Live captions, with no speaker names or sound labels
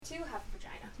have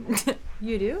a vagina.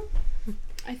 You do?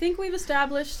 I think we've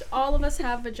established all of us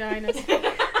have vaginas.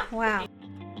 Wow.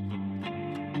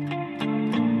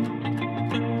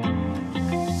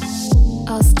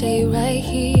 I'll stay right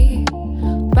here.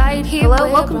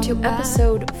 Hello, welcome to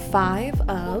episode 5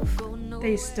 of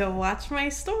They Still Watch My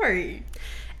Story.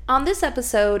 On this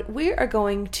episode, we are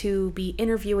going to be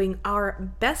interviewing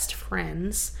our best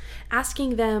friends,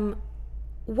 asking them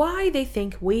why they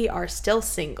think we are still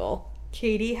single.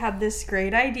 Katie had this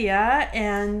great idea,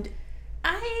 and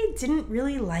I didn't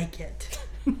really like it.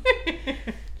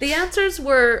 The answers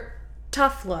were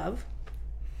tough love,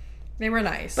 They were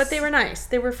nice. but they were nice.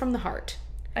 They were from the heart.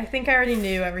 I think I already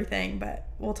knew everything, but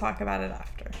we'll talk about it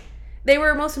after. They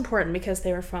were most important because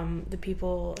they were from the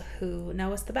people who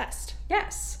know us the best.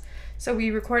 Yes. So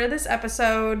we recorded this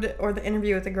episode, or the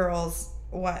interview with the girls,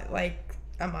 like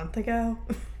a month ago?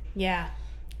 Yeah.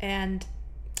 And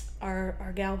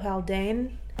our gal pal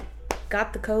Dane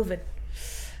got the COVID.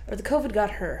 Or the COVID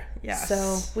got her. Yes.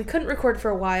 So we couldn't record for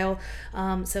a while.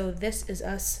 So this is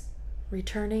us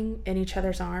returning in each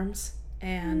other's arms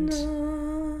and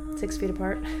 6 feet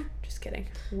apart. Just kidding.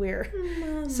 We're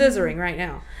scissoring right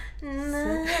now.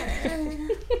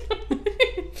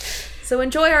 So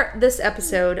enjoy this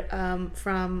episode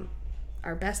from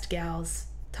our best gals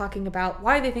talking about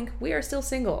why they think we are still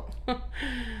single.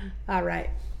 All right.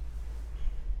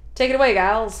 Take it away,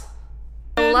 gals.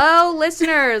 Hello,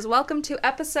 listeners. Welcome to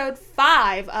episode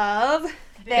 5 of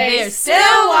They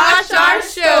Still Watch Our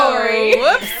Story.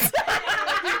 Whoops.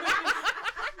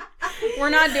 We're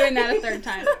not doing that a third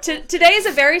time. Today is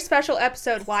a very special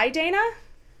episode. Why, Dana?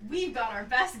 We've got our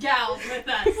best gals with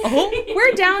us.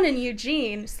 We're down in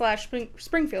Eugene /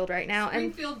 Springfield right now,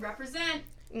 and Springfield represent.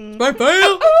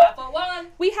 Springfield. Papa one.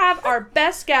 We have our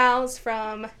best gals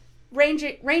from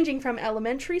ranging from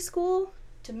elementary school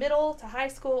to middle to high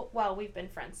school. Well, we've been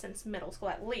friends since middle school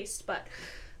at least, but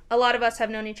a lot of us have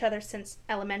known each other since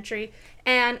elementary.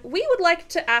 And we would like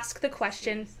to ask the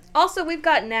question. Also, we've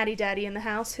got Natty Daddy in the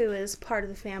house, who is part of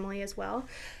the family as well.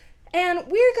 And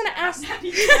we're going to ask...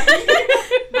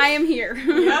 I am here.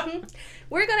 Yep.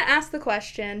 We're going to ask the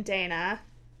question, Dana.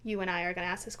 You and I are going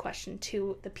to ask this question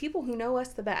to the people who know us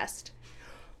the best.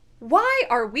 Why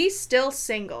are we still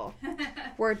single?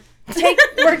 We're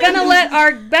going to let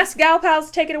our best gal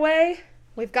pals take it away.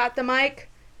 We've got the mic.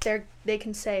 They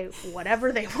can say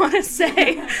whatever they want to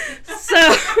say.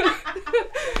 So,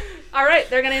 all right,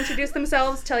 they're going to introduce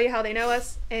themselves, tell you how they know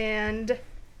us, and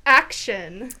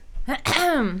action.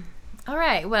 All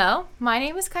right, well, my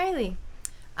name is Kylie.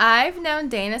 I've known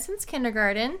Dana since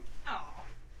kindergarten. Oh.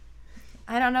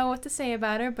 I don't know what to say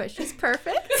about her, but she's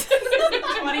perfect.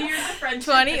 20 years of friendship.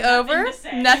 20 and over,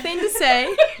 nothing to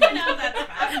say. No, that's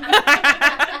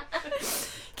fine.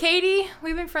 Katie,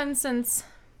 we've been friends since,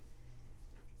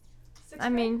 Sixth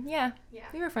grade? yeah, Yeah.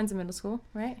 we were friends in middle school,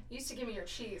 right? You used to give me your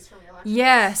cheese from your lunch.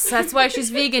 Yes, that's why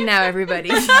she's vegan now, everybody.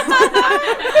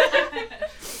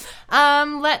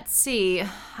 Let's see.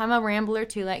 I'm a rambler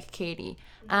too, like Katie.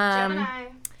 Gemini.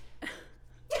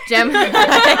 Gemini.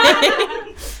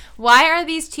 Why are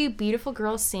these two beautiful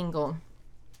girls single?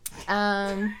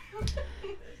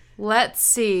 Let's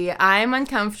see. I'm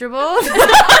uncomfortable.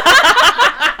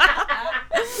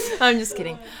 I'm just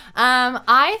kidding.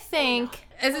 I think...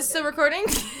 Is it still recording?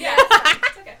 Yeah,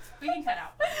 it's okay. We can cut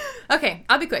out. Okay,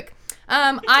 I'll be quick.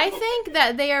 I think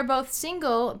that they are both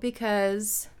single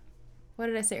because... What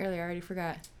did I say earlier? I already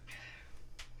forgot.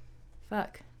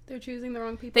 Fuck. They're choosing the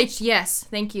wrong people. Yes,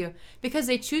 thank you. Because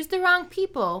they choose the wrong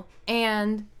people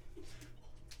and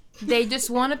they just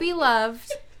want to be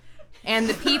loved, and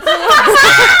the people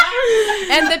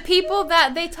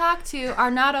that they talk to are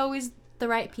not always the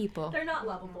right people. They're not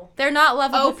lovable. They're not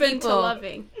lovable Open people. to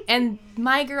loving. And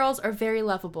my girls are very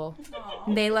lovable.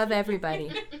 Aww. They love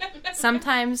everybody.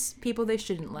 Sometimes people they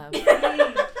shouldn't love.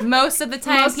 Most of the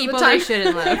time, Most of the people time. they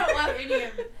shouldn't I love. don't love any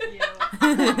of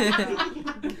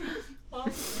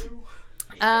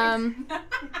you.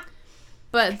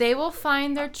 But they will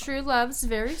find their true loves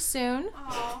very soon.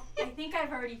 Oh, I think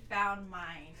I've already found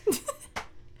mine.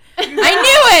 I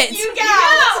knew it! You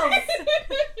gals!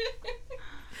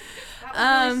 That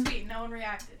was really sweet. No one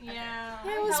reacted. Yeah.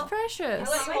 It was precious.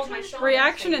 I'll let you hold my shoulder.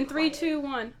 Reaction in Stay 3, quiet. 2,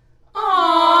 1.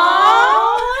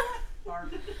 Aww.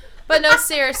 Bark. But no,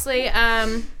 seriously,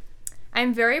 I'm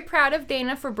very proud of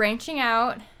Dana for branching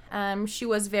out. She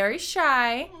was very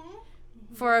shy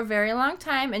for a very long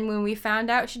time, and when we found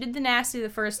out she did the nasty the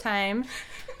first time,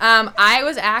 I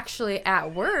was actually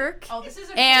at work, Oh, this is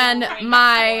a and great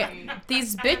story.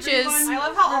 these bitches. I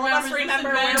love how all of us remember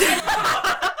when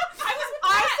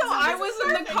I I was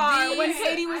in the car when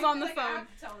Katie was on the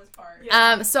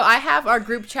phone. So I have our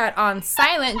group chat on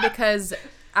silent because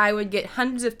I would get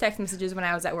hundreds of text messages when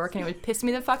I was at work and it would piss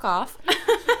me the fuck off.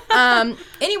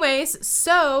 Anyways,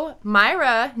 so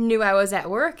Myra knew I was at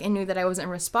work and knew that I wasn't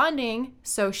responding,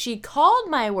 so she called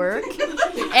my work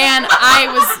and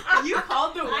You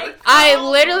called the work. I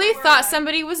literally thought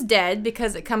somebody was dead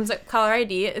because it comes up caller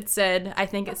ID. I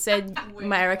think it said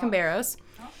Myra Camberos.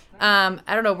 I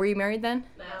don't know, were you married then?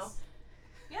 No.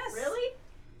 Yes. Really?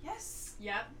 Yes.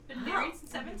 Yep. Been married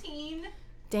since 17. That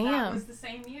Damn. was the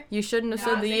same year. You shouldn't have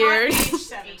said the Not years. age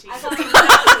 17. I thought it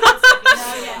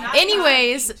was Not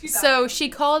Anyways, 2000. so she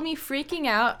called me freaking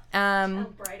out,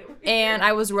 bright away. and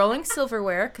I was rolling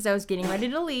silverware because I was getting ready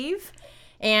to leave,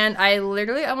 and I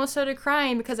literally almost started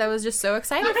crying because I was just so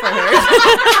excited for her.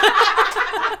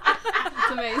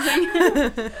 It's amazing.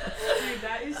 Dude,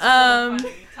 that is so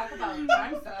funny. Talk about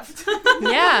time theft.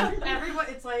 Yeah, Everyone,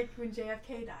 it's like when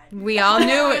JFK died. we all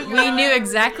knew it. We knew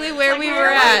exactly where we were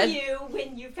at. You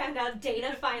when you found out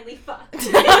Dana finally fucked.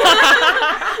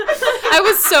 I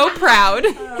was so proud.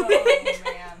 Oh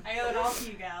man, I owe it all to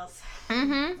you gals.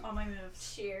 Mm-hmm. All my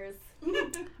moves. Cheers. All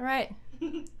right,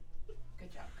 Good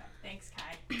job, Kai. Thanks,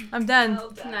 Kai. I'm done.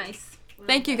 Well done. Nice.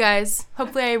 Thank you guys.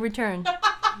 Hopefully I return.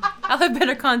 I'll have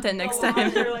better content next Go on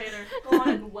time. here later. Go on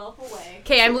and whelp away.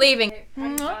 Okay, I'm leaving.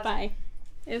 Bye.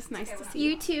 It was nice to see you.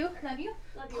 You too. Love you.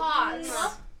 Love you.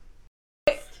 Pause.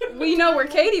 We know where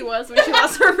Katie was when she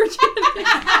lost her virginity.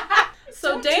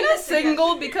 So Dana's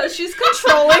single because she's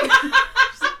controlling.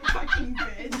 Fucking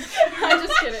bitch. I'm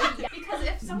just kidding. Because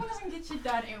if someone doesn't get you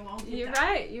done, it won't get You're done.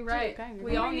 right. You're right.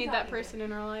 We all Who are you need that talking person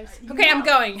in our lives. Okay, I'm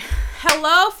going.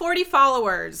 Hello, 40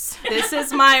 followers. This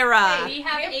is Myra. We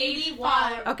have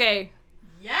 81. Okay.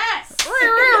 Yes.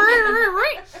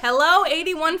 Hello,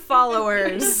 81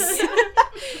 followers.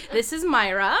 This is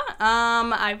Myra.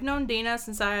 I've known Dana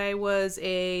since I was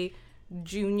a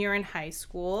junior in high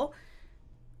school.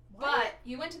 But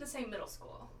you went to the same middle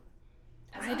school.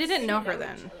 as I us. didn't know her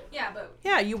then. Yeah, but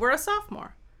Yeah, you were a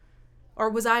sophomore. Or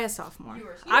was I a sophomore? You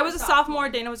were I was a sophomore,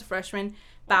 Dana was a freshman.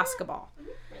 Basketball.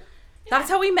 That's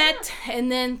how we met.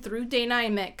 And then through Dana, I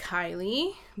met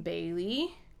Kylie,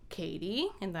 Bailey, Katie,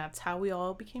 and that's how we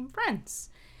all became friends.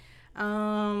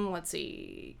 Let's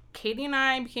see. Katie and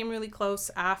I became really close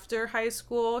after high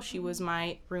school. She was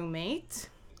my roommate.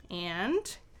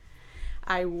 And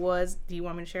I was... Do you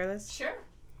want me to share this? sure.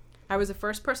 I was the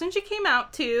first person she came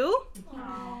out to.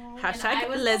 Hashtag I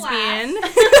was the lesbian.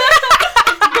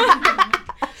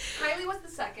 Kylie was the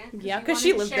second. Yeah, you 'cause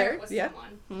she wanted to lived share there. it with Yeah.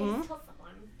 someone. Mhm. Tell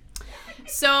someone.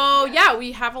 So, yeah,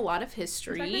 we have a lot of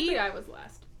history. Technically, I was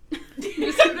last.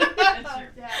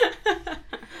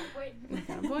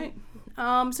 Kind of point.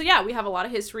 So yeah, we have a lot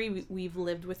of history. We've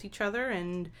lived with each other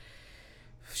and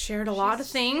shared a lot of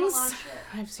things.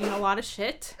 I've seen a lot of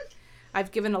shit.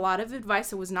 I've given a lot of advice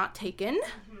that was not taken.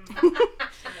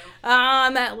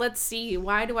 Let's see.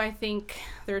 Why do I think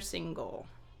they're single?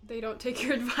 They don't take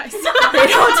your advice. They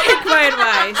don't take my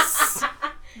advice.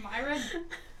 Myra.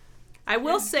 I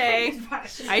will say,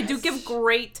 I do give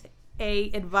great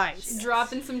advice.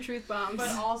 Dropping some truth bombs. But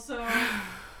also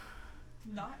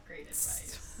not great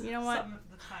advice. You know what? Some of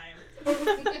the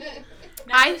time.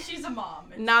 Now that she's a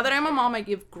mom. Now that I'm a mom, I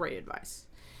give great advice.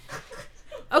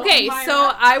 Okay, Myra.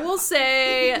 so I will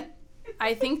say,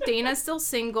 I think Dana's still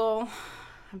single.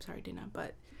 I'm sorry, Dana,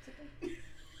 but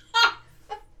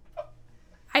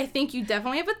I think you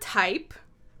definitely have a type,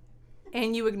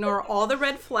 and you ignore all the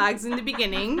red flags in the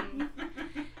beginning,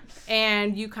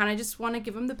 and you kind of just want to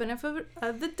give them the benefit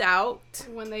of the doubt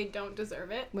when they don't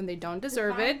deserve it. when they don't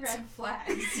deserve Define it. Red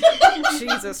flags.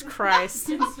 Jesus Christ.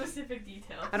 In specific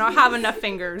detail. I don't have enough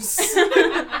fingers.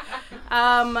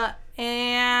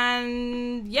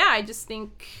 And yeah, I just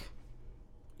think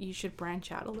you should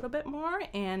branch out a little bit more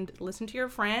and listen to your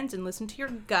friends and listen to your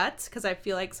guts, because I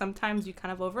feel like sometimes you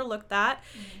kind of overlook that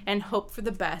and hope for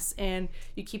the best, and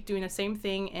you keep doing the same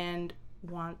thing and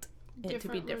want it to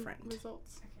be different.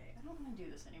 Results. Okay, I don't want to do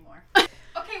this anymore.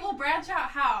 Okay, well, branch out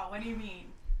how? What do you mean?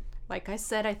 Like I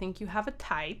said, I think you have a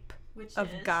type Which of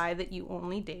is? guy that you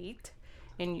only date,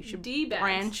 and you should D-bags.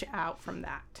 branch out from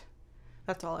that.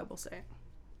 That's all I will say.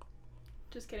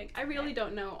 Just kidding. I really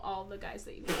don't know all the guys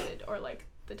that you dated or like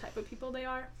the type of people they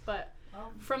are, but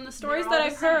Well, from the stories they're all that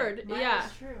the I've same. heard, Mine yeah,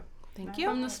 is true. Thank you.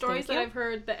 from the stories Thank that you. I've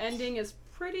heard, the ending is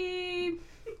pretty.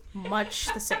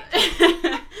 Much the same. But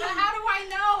how do I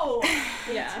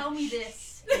know? Yeah. Tell me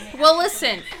this. Well,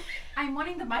 listen. I'm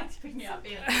wanting the mic to pick me up.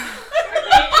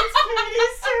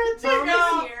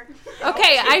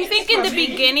 Okay, I think in the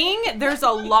beginning there's a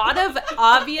lot of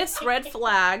obvious red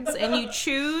flags, and you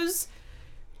choose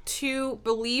to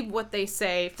believe what they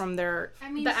say from their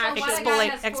I mean, The so actual what guy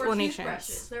has 4 explanations.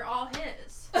 toothbrushes? They're all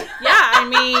his. Yeah, I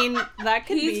mean, that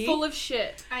could He's be. full of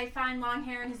shit. I find long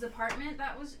hair in his apartment.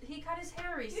 He cut his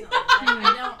hair recently. Like,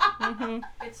 I don't. Mhm.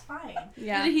 It's fine.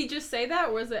 Yeah. Did he just say that,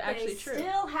 or was it actually They true?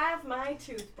 still have my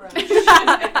toothbrush.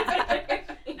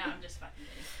 No, I'm just fucking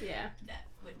kidding. Yeah. That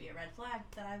would be a red flag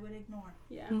that I would ignore.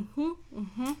 Yeah. Mhm.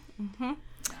 Mhm. Mhm. No,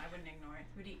 I wouldn't ignore it.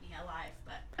 It would eat me alive,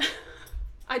 but.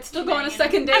 I'd still go on a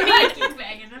second date. I keep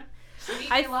banging him.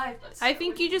 Eat I- me alive, but I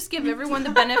think you just give everyone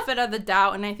the benefit of the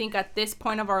doubt, and I think at this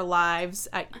point of our lives,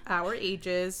 at our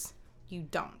ages, you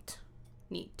don't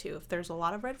need to. If there's a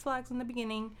lot of red flags in the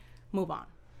beginning, move on.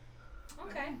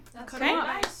 Okay, that's Cut good 'em up.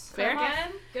 advice. Fair.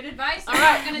 Again, good advice. All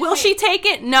right. Will she take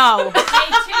it? No.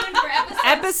 Stay tuned for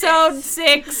Episode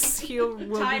 6. We'll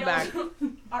be back. Titled,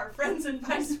 Our friends'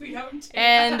 advice we don't take.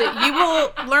 And you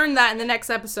will learn that in the next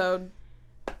episode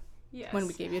Yes. when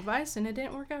we gave you advice and it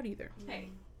didn't work out either. Hey,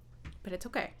 But it's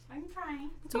okay. I'm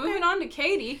trying. Moving on to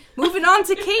Katie. Moving on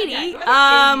to Katie.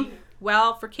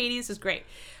 Well, for Katie, this is great.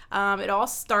 It all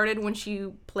started when she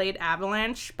played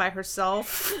Avalanche by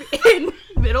herself in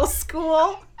middle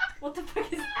school. What the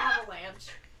fuck is Avalanche?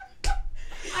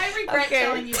 I regret Okay.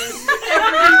 telling you this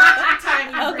every time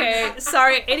you bring it Okay,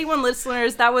 sorry, 81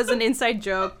 listeners, that was an inside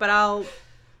joke, but I'll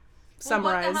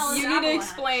summarize. hell is You need to Avalanche?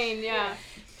 explain, yeah.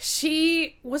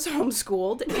 She was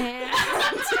homeschooled and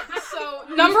So,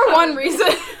 number one reason.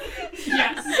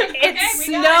 Yes. it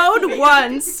we got snowed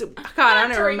once. God, I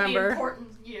don't During the remember. important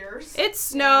years. It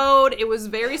snowed. It was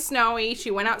very snowy. She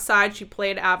went outside. She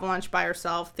played Avalanche by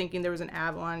herself, thinking there was an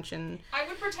avalanche. And I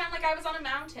would pretend like I was on a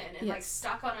mountain and like Yes.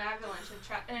 stuck on an avalanche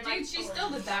and Dude, like, she still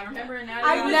did that. Remember in I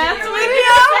that? was That's literally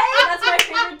what gonna say, that's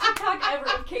my favorite TikTok ever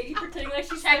of Katie pretending like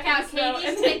she's Check out stuck in snow Katie's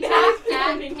and then TikTok there's at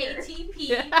snow in here.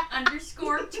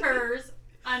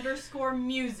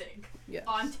 KTP_TERS_music Yes.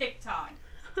 on TikTok.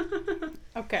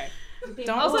 Okay. I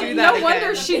Don't was do like, that no wonder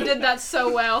again. she did that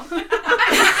so well. Not her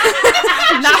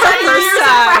first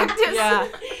time. practice. Yeah.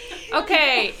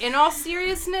 Okay. In all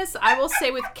seriousness, I will say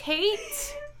with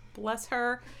Kate, bless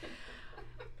her,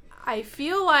 I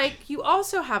feel like you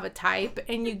also have a type,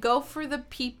 and you go for the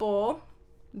people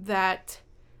that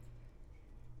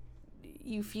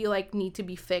you feel like need to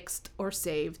be fixed or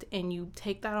saved, and you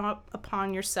take that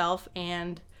upon yourself,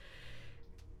 and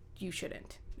you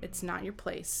shouldn't. It's not your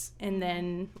place. And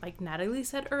then, like Natalie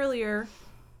said earlier,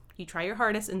 you try your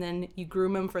hardest, and then you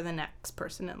groom them for the next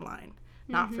person in line,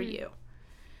 not for you.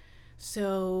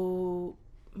 So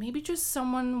maybe just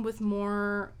someone with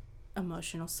more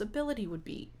emotional stability would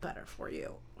be better for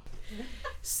you.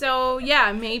 So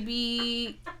yeah,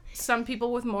 maybe some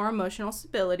people with more emotional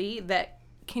stability that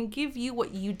can give you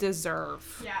what you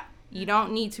deserve. Yeah. You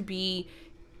don't need to be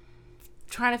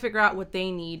trying to figure out what they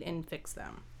need and fix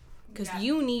them, because Yeah.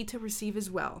 you need to receive as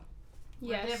well,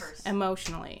 We're Yes. givers.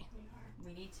 emotionally,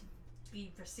 We need to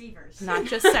be receivers. not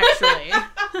just sexually.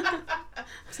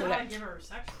 So not a giver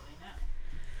sexually, no.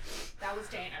 That was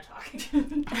Dana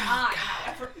talking. I,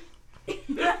 however.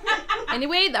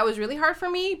 Anyway, that was really hard for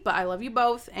me, but I love you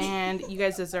both, and you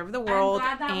guys deserve the world.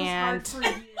 I'm glad that and was hard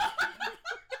for you.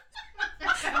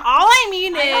 all I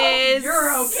mean is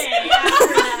You're okay after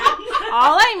that.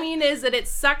 all I mean is that it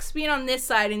sucks being on this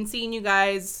side and seeing you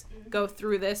guys go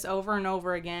through this over and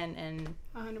over again, and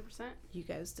 100%. you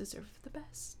guys deserve the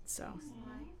best. So,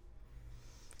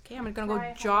 okay, I'm gonna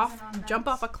Cry go a thousand on jump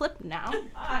that. off a cliff now.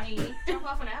 Bye. jump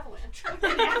off an avalanche.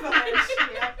 Avalanche,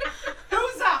 yeah.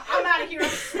 Who's up? I'm out of here. I'm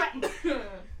sweating.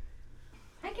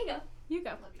 I can go. You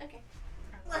go. Okay.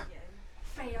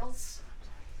 Fails.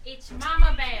 It's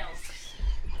Mama Bales.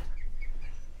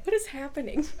 What is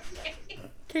happening?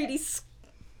 Katie's.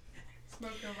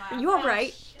 Smoke your Are you all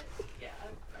right?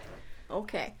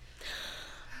 Okay.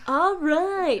 All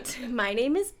right. My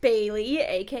name is Bailey,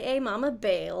 aka Mama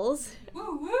Bales.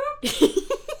 Woo woo.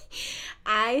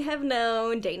 I have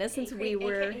known Dana since we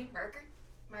were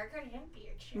Margaret and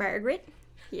Beard. Margaret.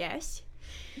 Yes.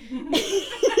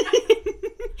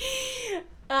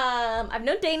 I've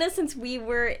known Dana since we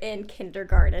were in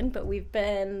kindergarten, but we've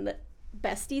been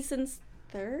besties since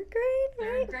third grade,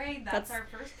 right? Third grade. That's That's-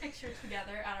 our first picture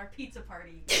together at our pizza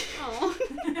party. Oh.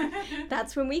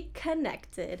 That's when we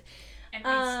connected And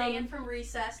we'd stay in from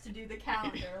recess to do the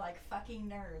calendar like fucking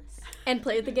nerds. and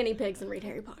play with the guinea pigs and read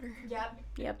Harry Potter. Yep.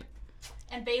 Yep.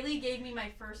 And Bailey gave me my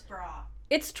first bra.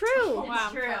 It's true.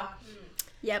 It's true.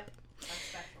 Yep. That's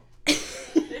special.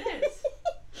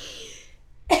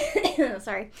 It is.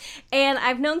 Sorry. And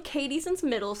I've known Katie since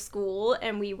middle school,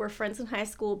 and we were friends in high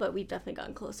school, but we've definitely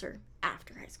gotten closer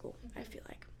after high school, I feel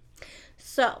like.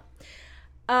 So,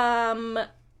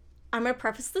 I'm going to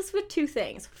preface this with two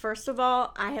things. First of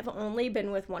all, I have only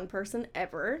been with one person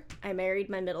ever. I married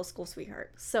my middle school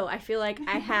sweetheart. So I feel like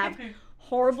I have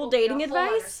horrible dating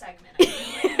advice.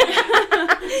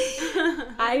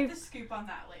 I the scoop on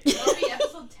that later. That'll be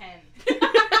episode 10.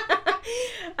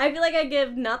 I feel like I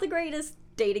give not the greatest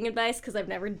dating advice because I've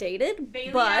never dated.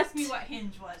 Bailey but asked me what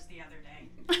Hinge was the other day.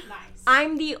 Nice.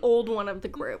 I'm the old one of the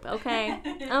group, okay?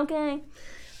 Okay.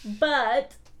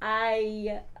 But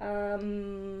I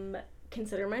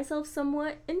consider myself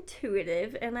somewhat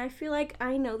intuitive, and I feel like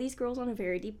I know these girls on a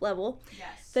very deep level.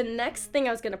 Yes. The next thing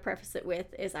I was going to preface it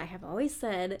with is I have always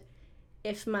said,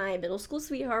 if my middle school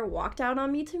sweetheart walked out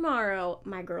on me tomorrow,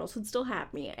 my girls would still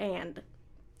have me, and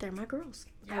they're my girls.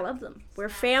 Yeah. I love them. We're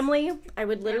family. I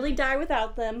would literally die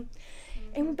without them.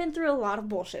 And we've been through a lot of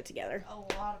bullshit together. A lot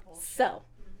of bullshit. So,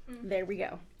 there we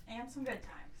go. And some good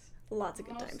times. Lots of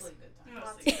good times. Mostly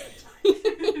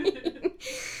good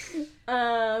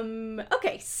times.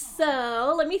 Okay,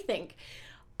 so let me think.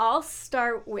 I'll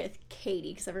start with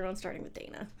Katie, because everyone's starting with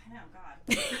Dana. I know, God.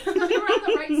 We're on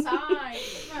the right side.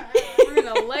 We're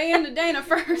gonna lay into Dana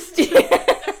first.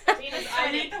 Dana's I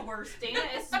ain't the worst. Dana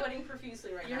is sweating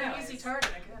profusely right You're now. an easy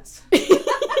target, I guess. I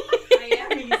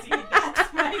am easy.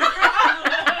 That's my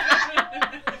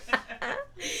problem.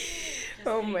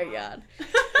 Oh my god.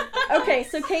 Okay,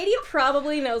 so Katie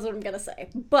probably knows what I'm gonna say,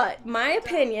 but my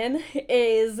opinion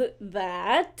is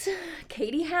that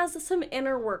Katie has some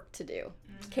inner work to do.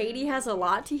 Katie has a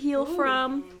lot to heal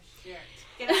from.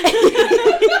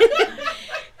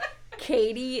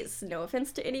 Katie, no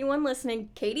offense to anyone listening,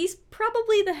 Katie's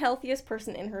probably the healthiest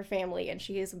person in her family, and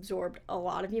she has absorbed a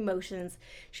lot of emotions.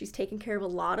 She's taken care of a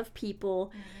lot of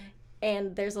people,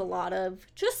 and there's a lot of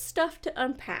just stuff to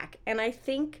unpack. And I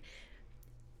think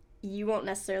you won't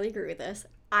necessarily agree with this.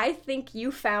 I think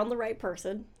you found the right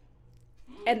person,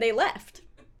 and they left.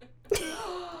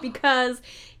 Because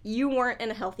you weren't in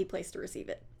a healthy place to receive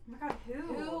it. Oh my God,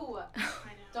 who? Who?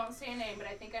 Don't say a name, but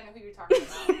I think I know who you're talking about.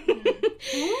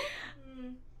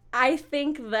 I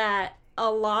think that a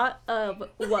lot of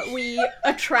what we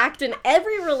attract in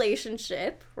every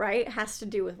relationship, right, has to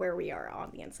do with where we are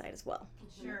on the inside as well.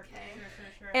 Sure.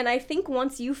 And I think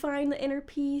once you find the inner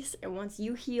peace and once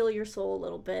you heal your soul a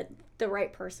little bit, the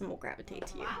right person will gravitate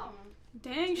to you. Wow.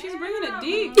 Dang, she's bringing it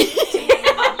deep. You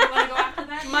want to go after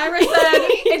that? Myra said,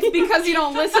 it's because you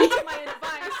don't listen to my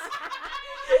advice.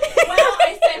 Well,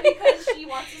 I said because she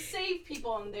wants to save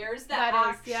people, and there's that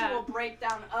That is, actual yeah.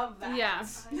 breakdown of that. Yeah.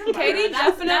 Myra, Katie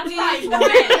definitely.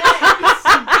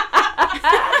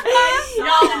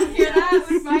 Y'all didn't hear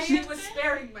that? She was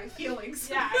sparing my feelings.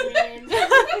 Yeah, I mean,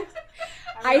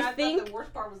 I thought think- the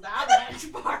worst part was the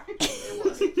avalanche part. It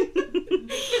was.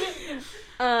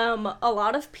 A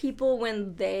lot of people,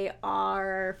 when they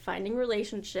are finding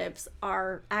relationships,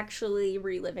 are actually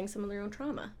reliving some of their own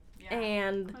trauma. Yeah.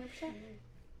 And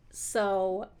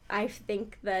so I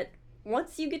think that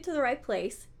once you get to the right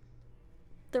place,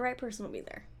 the right person will be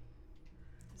there.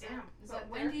 Damn. But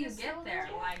when do you get there?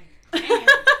 Like,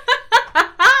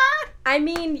 I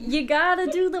mean, you gotta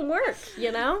do the work,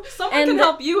 you know? Someone can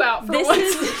help you out for this once.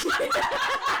 is...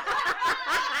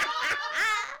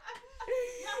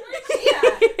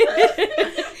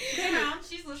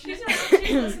 She's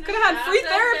listening. Could have had free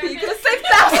therapy. Could have saved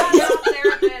Shout thousands. out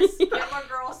therapists. Get my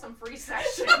girl some free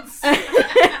sessions.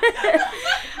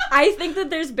 I think that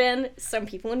there's been some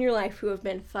people in your life who have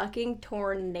been fucking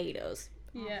tornadoes.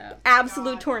 Yeah.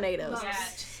 Absolute tornadoes.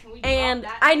 Yes. We And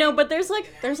love that. I know, but there's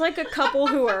like a couple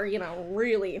who are, you know,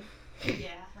 really Yeah.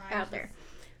 out there.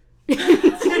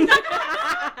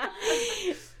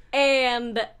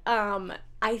 And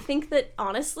I think that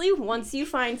honestly, once you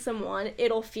find someone,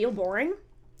 it'll feel boring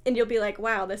and you'll be like,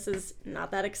 wow, this is not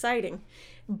that exciting,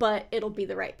 but it'll be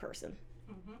the right person.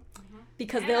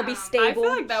 Because they'll be I stable.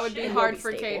 feel like that would be and hard they'll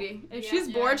for be stable. Katie. If she's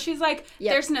bored, she's like,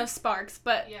 Yep. there's no sparks.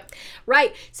 But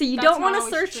Right. So you That's don't not want to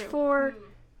always search true. for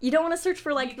you don't want to search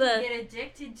for like You can the get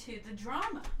addicted to the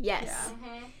drama. yes.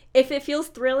 Mm-hmm. If it feels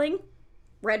thrilling,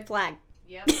 red flag.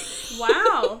 Yep.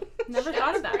 wow, never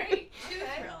thought of that. Great. Too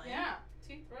Okay. thrilling. Yeah.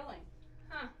 Too thrilling.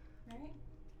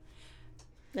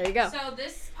 There you go. So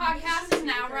this podcast is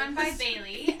now run by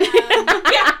Bailey. Damn,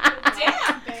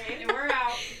 babe. And we're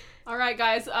out. All right,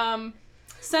 guys.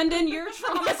 Send in your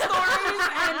trauma stories,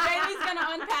 and Bailey's gonna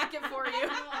unpack it for you.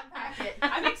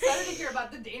 I'm excited to hear about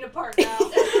the Dana part now.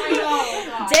 I know.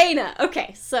 God. Dana.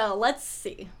 Okay, so let's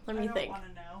see. Let me I don't think. want to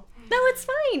know. No, it's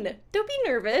fine. Don't be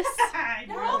nervous.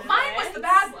 Well, mine was the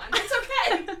bad one. It's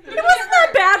okay. It wasn't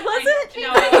that bad, was it?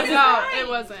 No, it wasn't. No, it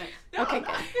wasn't. Okay,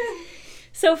 good.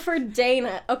 So for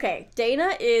Dana, okay,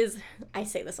 Dana is, I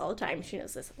say this all the time, she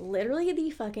knows this, literally the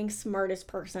fucking smartest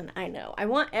person I know. I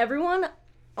want everyone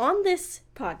on this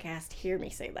podcast to hear me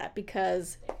say that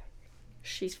because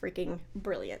she's freaking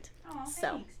brilliant. Oh, So.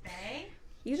 thanks, bae.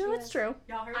 You know it's true.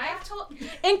 Y'all heard I've that? told.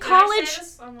 In college,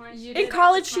 You in did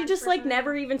college, it. she just like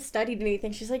never even studied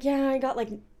anything. She's like, yeah, I got like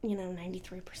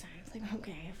 93%. It's like,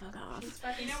 okay, fuck off.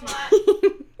 You know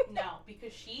what? No,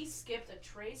 because she skipped a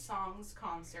Trey Songz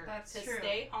concert That's to true.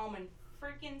 stay home and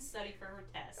freaking study for her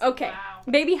test. Okay, Wow.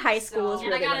 maybe high school is So-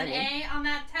 And I really got what an I mean. A on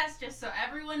that test, just so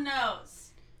everyone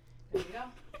knows. There you go.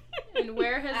 And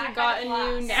where has I it gotten had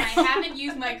a you class. now? I haven't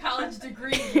used my college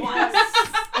degree once.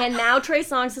 And now Trey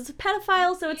Songz is a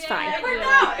pedophile, so it's fine. It worked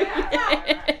out. It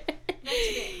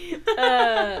worked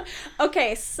out.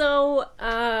 Okay, so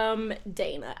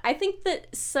Dana, I think that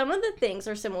some of the things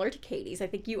are similar to Katie's. I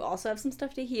think you also have some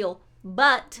stuff to heal,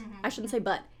 but I shouldn't say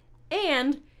but.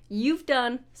 And you've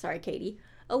done, sorry Katie,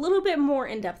 a little bit more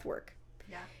in-depth work.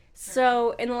 Yeah.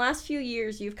 So in the last few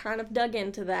years, you've kind of dug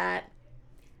into that.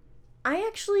 I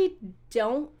actually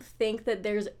don't think that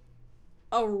there's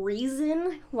a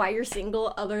reason why you're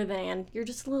single other than you're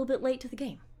just a little bit late to the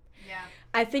game. Yeah.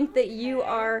 I think that you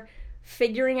are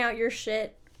figuring out your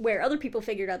shit where other people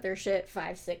figured out their shit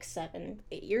 5, 6, 7,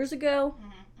 8 years ago.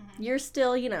 You're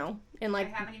still, in I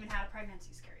like haven't even had a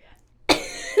pregnancy scare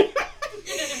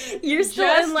yet. you're still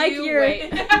Just in like you your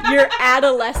wait. your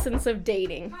adolescence of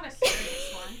dating. Not a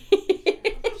serious one.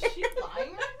 She's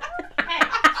lying. Hey,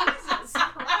 Jesus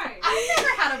Christ. I never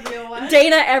had a real one.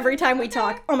 Dana, every time we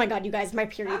talk, oh my god, you guys, my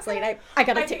period's late. I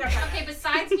gotta take. Okay,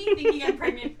 besides me thinking I'm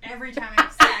pregnant every time I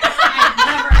have sex, I've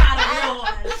never had a real one.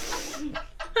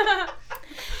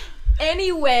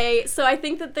 Anyway, so I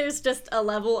think that there's just a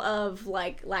level of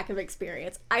like lack of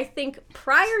experience. I think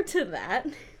prior to that,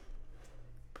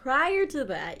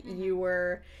 you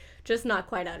were just not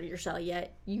quite out of your shell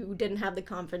yet. You didn't have the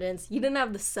confidence. You didn't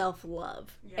have the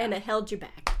self-love, and it held you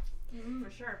back.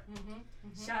 For sure.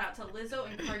 Shout out to Lizzo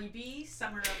and Cardi B,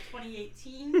 summer of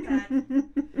 2018. That,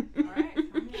 all right.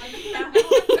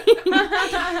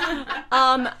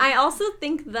 I also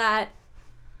think that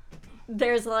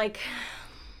there's like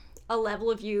a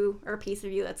level of you or a piece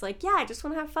of you that's like, yeah, I just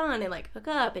want to have fun and like hook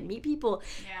up and meet people.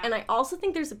 Yeah. And I also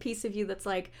think there's a piece of you that's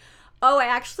like, oh, I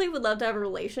actually would love to have a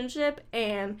relationship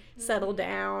and settle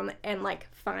down and like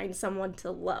find someone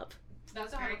to love.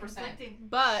 That's Very 100%. conflicting.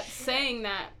 But saying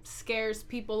that scares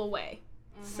people away.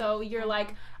 So you're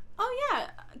like, oh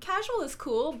yeah, casual is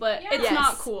cool, but it's Yes.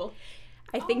 not cool.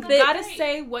 I think You that gotta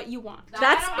say what you want.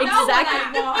 that's I don't know what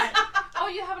exactly. I want. Oh,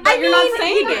 you haven't. But you're not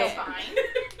saying That's it. fine.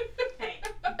 Hey,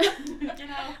 you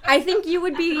know. I think you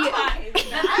would be. Fine. The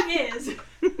thing is,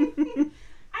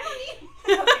 I don't need.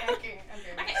 Okay,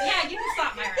 yeah, you can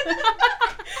stop, Myra.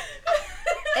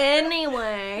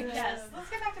 Anyway. yes. Let's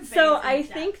get back to So basics. I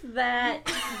think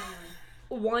that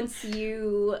once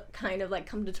you kind of like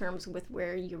come to terms with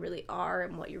where you really are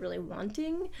and what you're really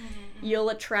wanting, you'll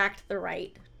attract the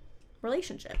right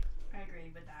relationship. I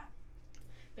agree with that.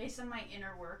 Based on my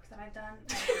inner work that I've done.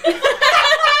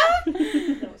 I agree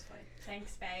with that. that was funny.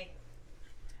 Thanks, Faye.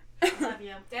 I love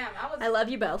you. Damn, that was. I love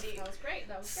you both. That was great.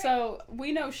 That was great. So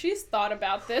we know she's thought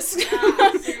about this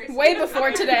seriously. way before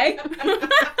today.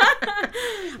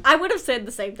 I would have said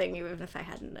the same thing even if I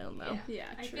hadn't known though. Yeah,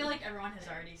 I true. feel like everyone has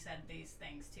already said these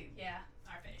things to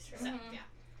our face. So, yeah.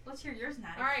 Let's hear yours,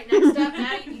 Natty. All right, next up,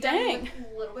 Maddie. You Dang. gotta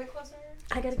move a little bit closer.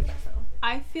 I gotta get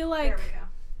I feel There like we go.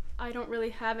 I don't really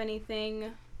have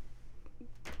anything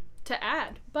to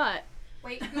add, but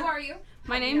Wait, who are you?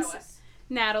 my You name's know us.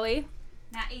 Natalie.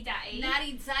 Natty Daddy.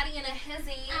 Natty Daddy and a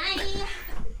hizzy.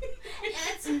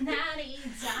 It's Natty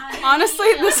Daddy.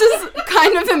 Honestly, this is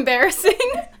kind of embarrassing,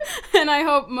 and I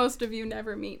hope most of you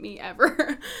never meet me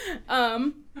ever.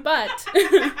 But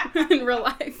in real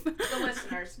life, The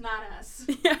listeners, not us.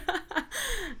 yeah.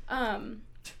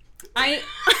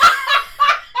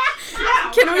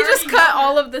 Can we just cut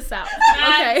all of this out?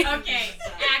 Okay. Okay.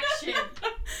 Action.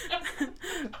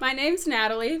 My name's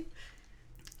Natalie.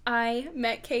 I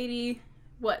met Katie,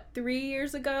 3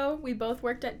 years ago? We both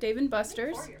worked at Dave &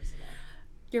 Buster's. 4 years ago.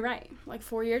 You're right, like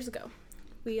 4 years ago.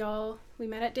 We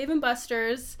met at Dave &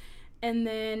 Buster's, and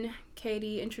then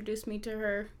Katie introduced me to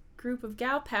her group of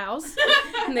gal pals,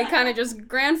 and they kind of just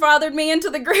grandfathered me into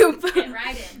the group. Get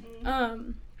right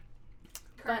in.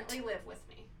 Currently live with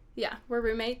me. Yeah, we're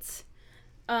roommates.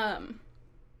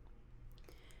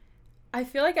 I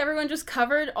feel like everyone just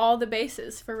covered all the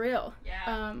bases, for real.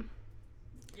 Yeah.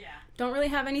 Yeah. Don't really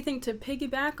have anything to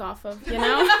piggyback off of, you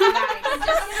know?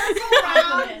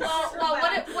 Well,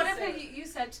 what if you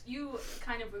said you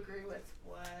kind of agree with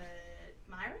what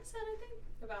Myra said? I think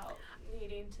about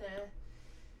needing to.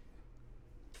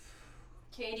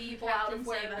 Katie, you People have often to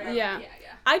say say that. that. Yeah.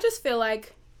 I just feel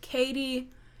like Katie,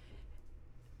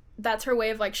 that's her way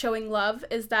of like showing love,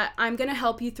 is that I'm gonna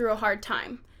help you through a hard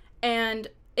time. And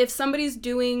if somebody's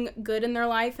doing good in their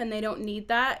life and they don't need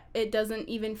that, it doesn't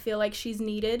even feel like she's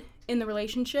needed in the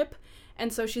relationship.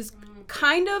 And so she's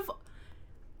kind of,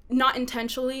 not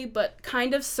intentionally, but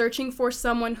kind of searching for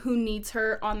someone who needs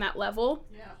her on that level.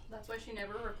 Yeah, that's why she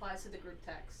never replies to the group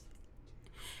text.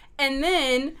 And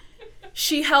then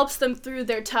she helps them through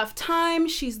their tough time.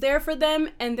 She's there for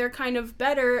them, and they're kind of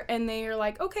better, and they're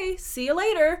like, okay, see you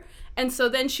later. And so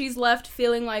then she's left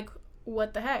feeling like,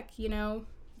 what the heck, you know?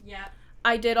 Yeah.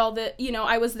 I did all the, you know,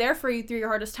 I was there for you through your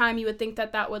hardest time. You would think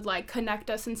that that would, like, connect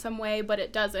us in some way, but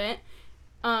it doesn't.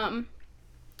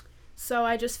 So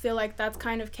I just feel like that's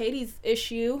kind of Katie's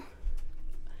issue.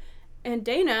 And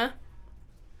Dana...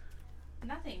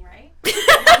 Nothing, right?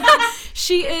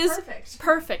 She is Perfect.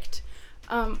 perfect.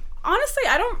 Honestly,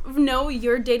 I don't know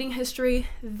your dating history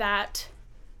that...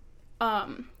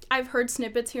 I've heard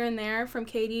snippets here and there from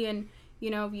Katie and,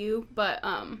 you know, you, but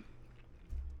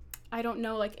I don't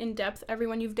know, like, in depth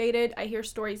everyone you've dated. I hear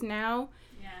stories now,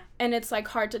 Yeah. and it's, like,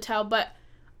 hard to tell, but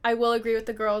I will agree with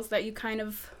the girls that you kind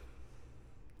of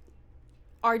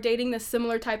are dating this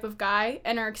similar type of guy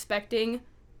and are expecting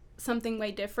something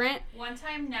way different. One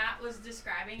time Nat was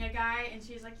describing a guy and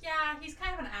she's like, yeah, he's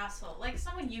kind of an asshole. Like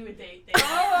someone you would date. Or something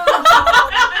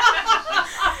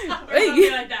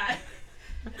like that.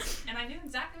 And I knew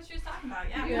exactly what she was talking about.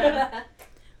 Yeah.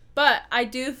 But I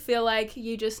do feel like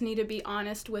you just need to be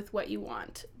honest with what you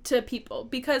want to people,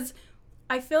 because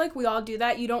I feel like we all do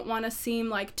that. You don't want to seem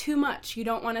like too much. You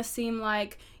don't want to seem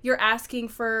like you're asking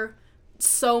for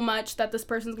so much that this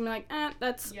person's gonna be like,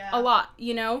 that's a lot,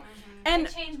 you know? Mm-hmm. And I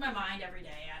change my mind every day.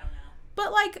 I don't know.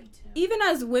 but like, even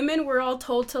as women, we're all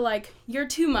told to like, you're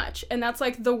too much, and that's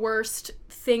like the worst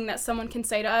thing that someone can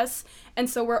say to us. And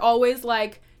so we're always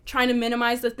like trying to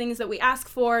minimize the things that we ask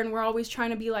for, and we're always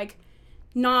trying to be like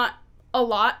not a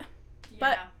lot,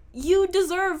 but you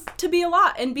deserve to be a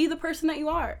lot and be the person that you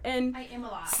are, and I am a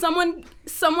lot.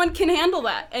 someone can handle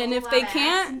that, and if they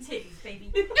can't, ass and titties,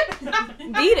 baby.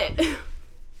 beat it.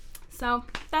 So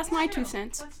that's my 2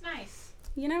 cents. That's nice.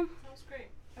 You know? That was great.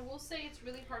 I will say it's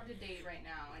really hard to date right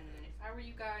now, and if I were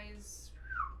you guys,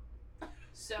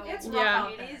 so It's rough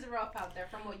out it is rough out there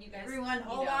from what you guys. Everyone,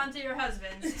 hold on to your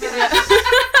husbands.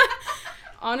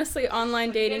 Honestly, online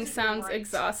dating guys are sounds right.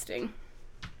 exhausting.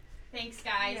 Thanks,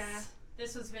 guys. Yeah.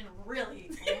 This has been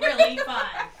really, really fun.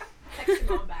 Text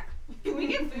your mom back. Can we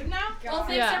get food now? Well,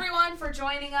 thanks Yeah. everyone for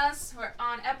joining us. We're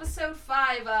on episode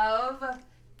 5 of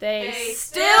They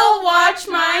still watch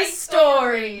my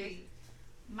story.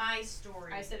 My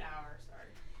story. I said our.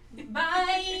 Sorry.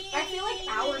 Bye. I feel like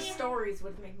our stories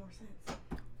would make more sense.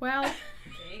 Well,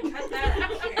 Okay, cut that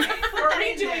out. We're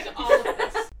already doing all of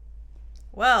this.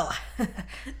 Well,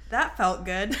 that felt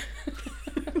good.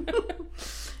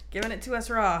 Giving it to us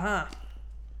raw, huh?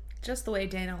 just the way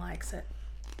Dana likes it.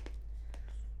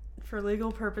 For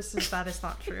legal purposes, that is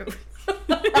not true.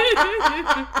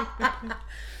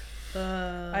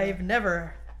 I've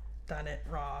never done it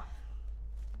raw.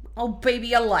 Oh,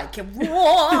 baby, I like it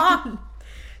raw.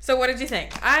 So what did you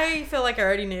think? I feel like I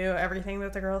already knew everything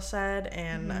that the girls said,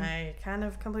 and I kind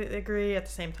of completely agree. At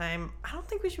the same time, I don't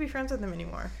think we should be friends with them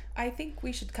anymore. I think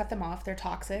we should cut them off. They're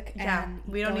toxic. Yeah, and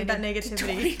we don't need that going into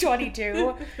negativity.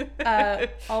 2022.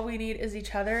 All we need is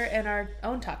each other and our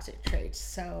own toxic traits.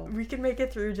 So We can make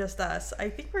it through just us. I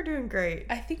think we're doing great.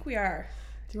 I think we are.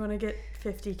 Do you want to get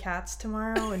 50 cats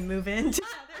tomorrow and move in? Do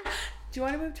you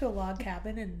want to move to a log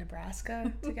cabin in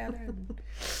Nebraska together?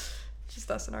 Just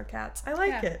us and our cats. I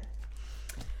like it.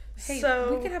 Hey,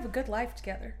 So- we could have a good life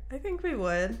together. I think we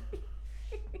would.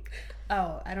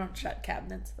 Oh, I don't shut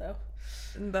cabinets though.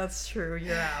 That's true.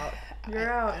 You're out.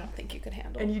 You're I out. don't think you could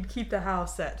handle. And you'd keep the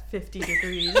house at 50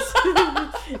 degrees,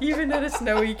 even in a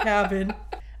snowy cabin.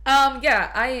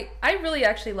 Yeah, I really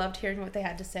actually loved hearing what they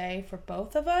had to say for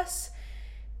both of us,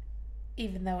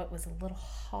 even though it was a little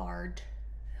hard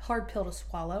pill to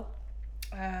swallow.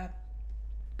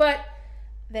 But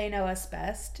they know us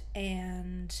best,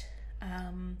 and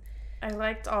I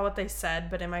liked all what they said,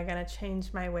 but am I going to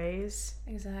change my ways?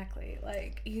 exactly,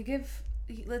 like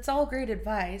it's all great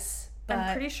advice, but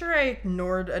I'm pretty sure I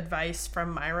ignored advice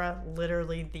from Myra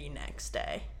literally the next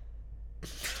day.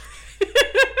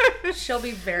 she'll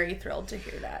be very thrilled to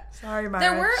hear that. Sorry, Myra.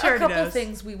 There were She a already couple knows.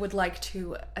 things we would like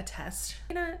to attest.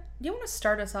 You want to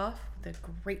start us off with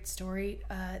a great story?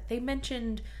 They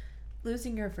mentioned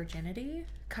losing your virginity.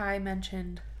 Kai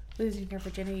mentioned losing your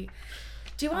virginity.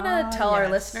 Do you want to tell our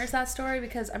yes. listeners that story?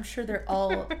 Because I'm sure they're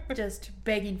all just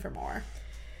begging for more.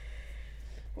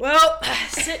 Well,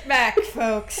 sit back,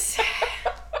 folks.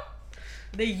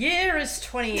 The year is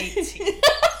 2018.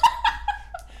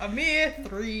 A mere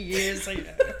 3 years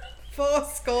ago.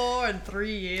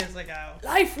 403 years ago.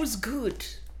 Life was good.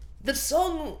 The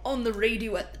song on the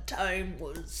radio at the time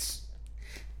was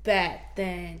Bad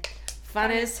Thing.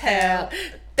 Fun as hell.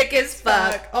 Thick as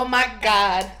fuck. Oh my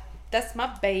god. That's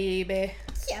my baby.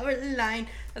 Caroline.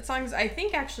 That song's, I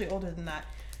think, actually older than that.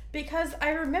 Because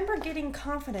I remember getting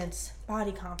confidence,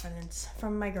 body confidence,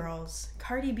 from my girls,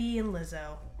 Cardi B and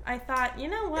Lizzo. I thought, you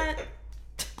know what?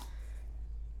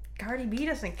 Cardi B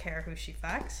doesn't care who she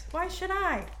fucks. Why should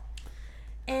I?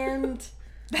 And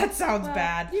that sounds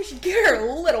bad. You should care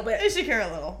a little bit. I should care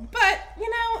a little. But, you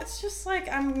know, it's just like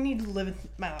I need to live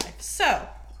my life. So,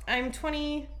 I'm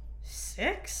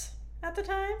 26 at the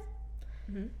time.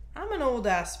 Mm-hmm. I'm an old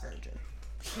ass virgin.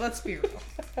 Let's be real.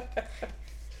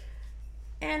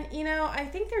 And, you know, I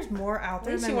think there's more out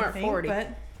there least than you we weren't think, 40. but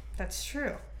that's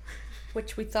true.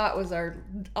 Which we thought was our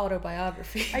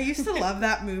autobiography. I used to love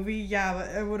that movie, yeah,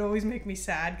 but it would always make me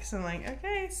sad because I'm like,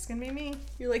 okay, it's gonna be me.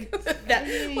 You're like, look at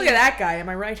that guy, am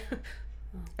I right?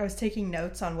 I was taking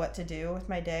notes on what to do with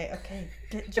my day. Okay,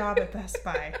 get job at Best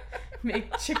Buy.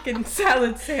 Make chicken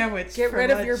salad sandwich. Get for rid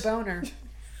lunch. of your boner.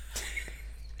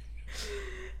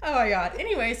 Oh my god.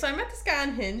 Anyway, so I met this guy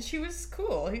on Hinge. He was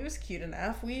cool. He was cute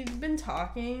enough. We'd been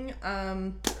talking.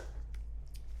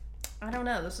 I don't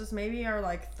know. This was maybe our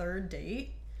like third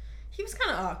date. He was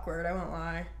kind of awkward, I won't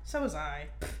lie. So was I.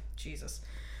 Jesus.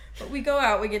 But we go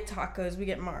out, we get tacos, we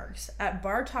get margs. At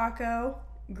Bar Taco,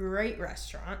 great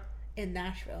restaurant. In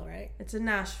Nashville, right? It's in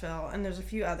Nashville, and there's a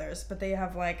few others, but they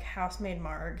have like house-made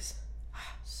margs.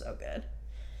 So good.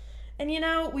 And you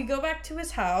know, we go back to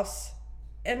his house,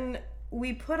 and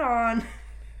we put on...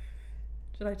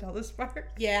 Should I tell this part?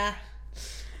 Yeah.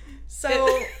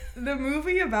 So, the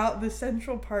movie about the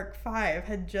Central Park 5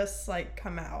 had just, like,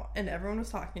 come out, and everyone was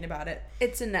talking about it.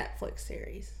 It's a Netflix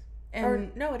series. And Or,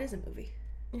 no, it is a movie.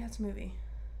 yeah, it's a movie.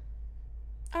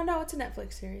 Oh, no, it's a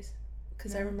Netflix series.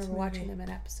 Because No, I it's a remember movie. watching them in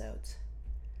episodes.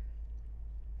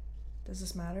 Does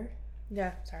this matter?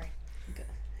 Yeah, sorry.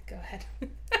 Go ahead.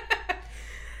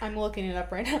 I'm looking it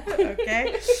up right now.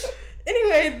 Okay.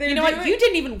 Anyway, You know what? You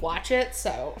didn't even watch it,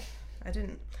 so... I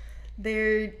didn't.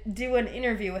 They do an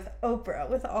interview with Oprah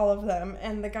with all of them,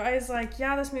 and the guy's like,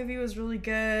 yeah, this movie was really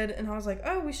good, and I was like,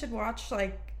 oh, we should watch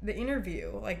like the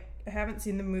interview. Like, I haven't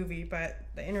seen the movie, but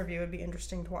the interview would be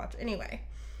interesting to watch. Anyway,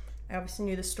 I obviously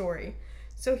knew the story,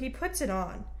 so he puts it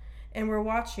on, and we're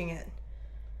watching it.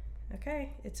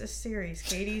 Okay, it's a series.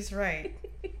 Katie's right.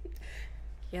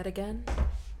 Yet again,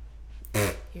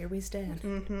 here we stand.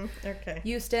 Mm-hmm. Okay.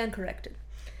 You stand corrected.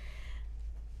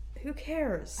 Who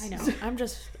cares? I know. I'm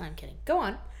kidding. Go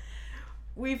on.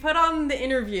 We put on the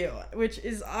interview, which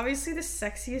is obviously the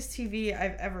sexiest TV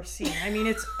I've ever seen. I mean,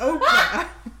 it's Oprah.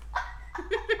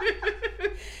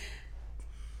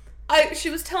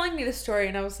 She was telling me the story,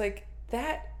 and I was like,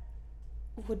 that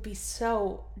would be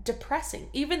so depressing.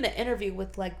 Even the interview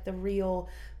with like the real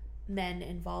men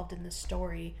involved in the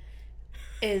story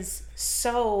is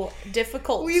so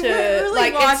difficult We to weren't really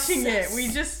like watching it. We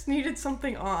just needed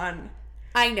something on.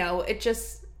 I know, it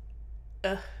just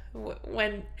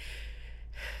when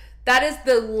that is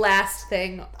the last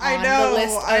thing on the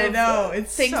list of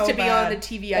it's things so to be bad. on the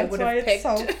TV That's I would why have picked.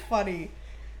 It's so funny.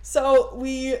 So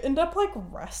we end up like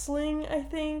wrestling, I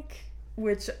think,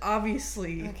 which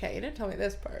obviously, Okay, you didn't tell me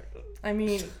this part. I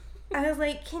mean, I was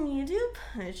like, "Can you do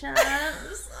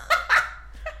push-ups?"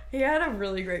 He had a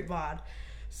really great bod.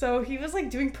 So he was like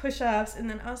doing push-ups, and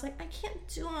then I was like, "I can't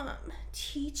do them.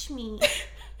 Teach me."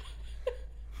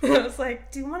 I was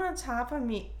like, "Do one on top of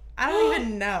me." I don't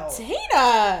even know.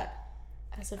 Dana!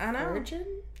 As a I know. virgin?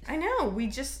 I know.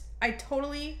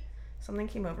 Something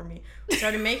came over me. We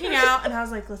started making out, and I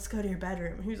was like, let's go to your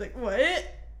bedroom. And he was like, what?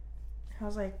 I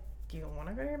was like, do you want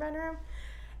to go to your bedroom?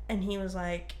 And he was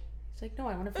like, He's like, no,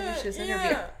 I want to finish this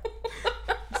interview. yeah.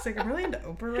 It's like, I'm really into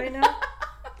Oprah right now.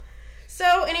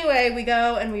 So anyway, we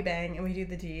go and we bang and we do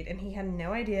the deed, and he had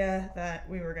no idea that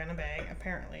we were gonna bang,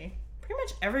 apparently. Pretty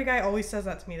much every guy always says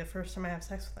that to me the first time I have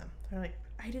sex with them. They're like,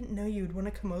 I didn't know you'd want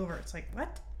to come over. It's like,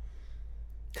 what?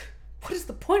 What is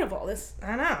the point of all this?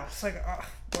 I know. It's like, ugh,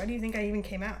 why do you think I even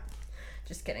came out?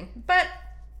 Just kidding. But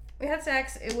we had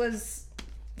sex. It was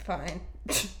fine.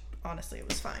 Honestly, it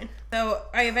was fine. So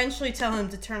I eventually tell him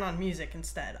to turn on music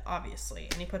instead, obviously,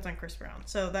 and he puts on Chris Brown.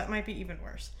 So that might be even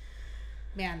worse.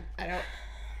 Man,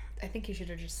 I think you should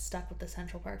have just stuck with the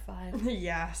Central Park 5.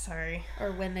 Yeah, sorry.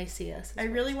 Or When They See Us. I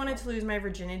really wanted to lose my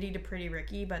virginity to Pretty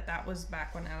Ricky, but that was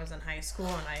back when I was in high school,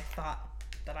 and I thought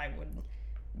that I wouldn't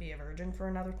be a virgin for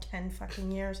another 10 fucking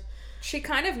years. She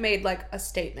kind of made like a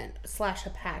statement / a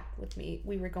pact with me.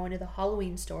 We were going to the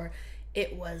Halloween store.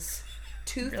 It was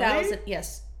 2000. Really?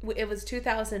 Yes, it was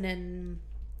 2000 and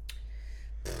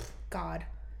God,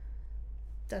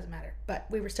 doesn't matter. But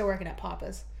we were still working at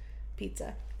Papa's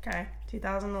Pizza. Okay,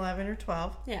 2011 or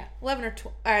 12. Yeah, 11 or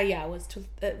 12. Yeah, it was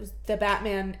the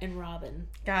Batman and Robin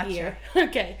Gotcha. year.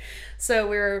 Okay, so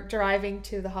we were driving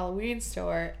to the Halloween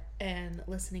store and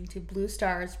listening to Blue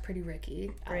Star's Pretty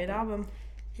Ricky. Great album.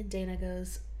 And Dana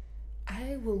goes,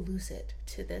 I will lose it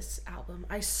to this album.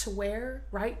 I swear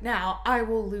right now I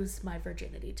will lose my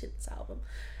virginity to this album.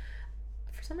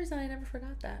 For some reason I never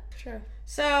forgot that. Sure.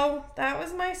 So that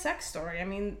was my sex story. I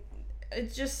mean,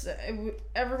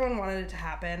 everyone wanted it to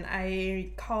happen. I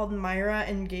called Myra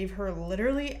and gave her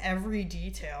literally every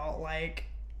detail, like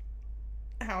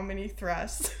how many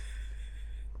thrusts.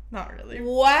 Not really.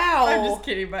 Wow. I'm just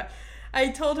kidding, but I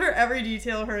told her every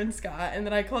detail, her and Scott, and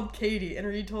then I called Katie and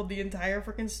retold the entire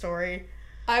freaking story.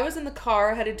 I was in the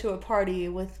car headed to a party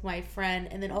with my friend,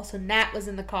 and then also Nat was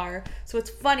in the car. So it's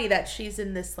funny that she's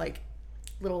in this like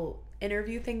little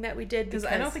interview thing that we did, because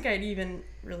I don't think I'd even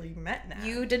really met Nat.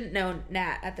 You didn't know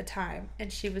Nat at the time,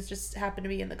 and she was just happened to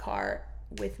be in the car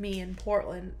with me in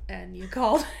Portland, and you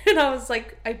called, and I was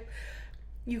like,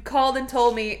 you called and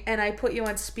told me, and I put you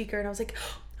on speaker, and I was like,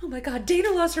 oh my God,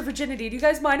 Dana lost her virginity. Do you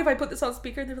guys mind if I put this on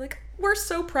speaker? And they were like, we're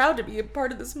so proud to be a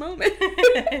part of this moment.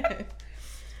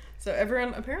 So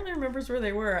everyone apparently remembers where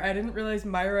they were. I didn't realize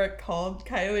Myra called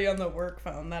Kylie on the work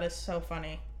phone. That is so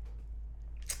funny.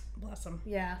 Bless him.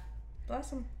 Yeah.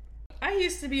 Bless him. I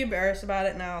used to be embarrassed about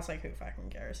it. Now it's like, who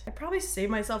fucking cares? I probably saved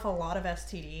myself a lot of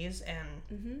STDs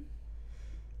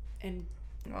and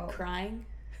crying.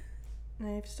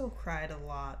 I've still cried a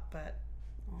lot, but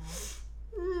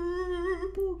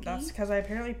that's because I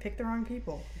apparently picked the wrong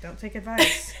people. Don't take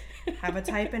advice. Have a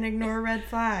type and ignore red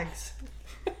flags.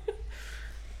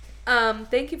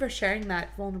 Thank you for sharing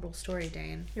that vulnerable story,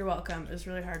 Dane. You're welcome. It was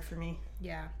really hard for me.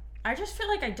 Yeah. I just feel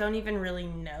like I don't even really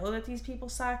know that these people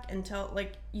suck until,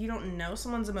 like, you don't know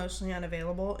someone's emotionally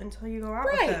unavailable until you go out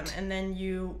with them. And then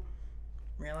you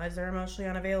realize they're emotionally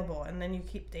unavailable. And then you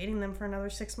keep dating them for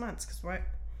another 6 months. Because why?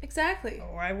 Exactly.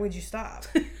 Why would you stop?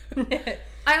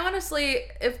 I honestly,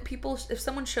 if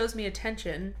someone shows me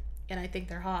attention and I think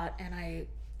they're hot and I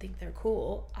think they're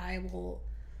cool, I will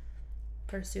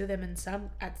pursue them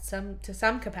to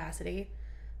some capacity.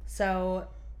 So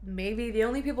maybe the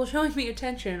only people showing me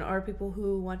attention are people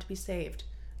who want to be saved.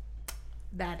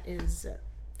 That is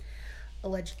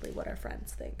allegedly what our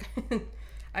friends think.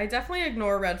 I definitely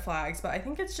ignore red flags, but I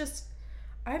think it's just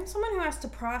I'm someone who has to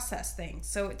process things,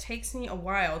 so it takes me a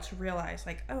while to realize,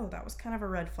 like, oh, that was kind of a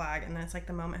red flag, and then it's like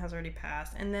the moment has already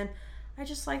passed, and then I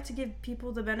just like to give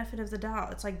people the benefit of the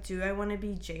doubt. It's like, do I want to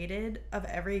be jaded of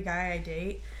every guy I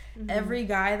date? Mm-hmm. Every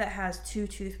guy that has 2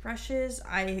 toothbrushes,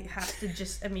 I have to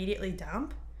just immediately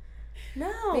dump?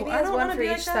 No, maybe he has one for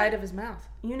each side of his mouth.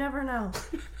 You never know.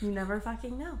 You never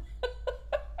fucking know.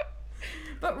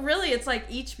 But really, it's like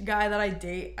each guy that I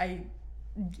date, I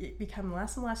become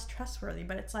less and less trustworthy.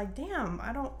 But it's like, damn,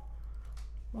 I don't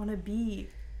want to be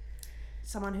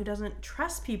someone who doesn't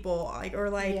trust people, like, or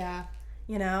like, yeah,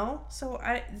 you know. So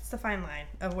it's the fine line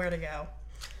of where to go.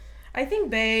 I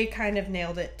think Bae kind of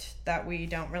nailed it that we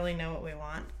don't really know what we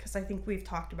want, because I think we've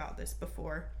talked about this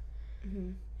before.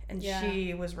 Mm-hmm. And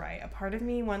she was right. A part of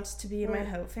me wants to be in my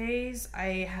hope phase.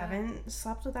 I haven't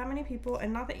slept with that many people.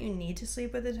 And not that you need to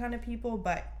sleep with a ton of people,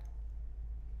 but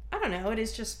I don't know. It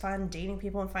is just fun dating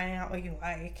people and finding out what you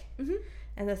like. Mm-hmm.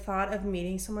 And the thought of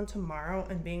meeting someone tomorrow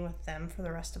and being with them for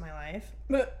the rest of my life.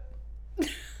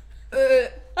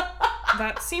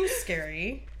 That seems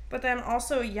scary. But then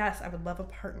also, yes, I would love a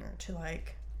partner to,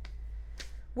 like...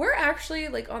 We're actually,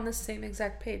 like, on the same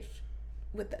exact page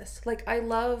with this. Like, I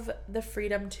love the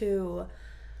freedom to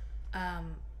I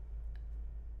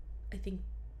think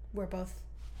we're both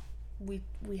we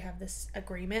have this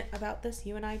agreement about this,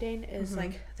 you and I, Dane, is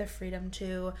like the freedom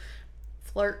to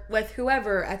flirt with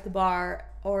whoever at the bar,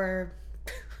 or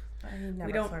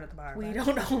we don't flirt at the bar. We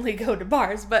don't only go to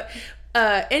bars, but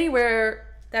anywhere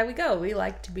that we go, we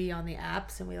like to be on the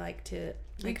apps, and we like to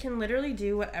we can literally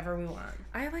do whatever we want.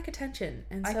 I like attention,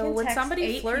 and so I can when text somebody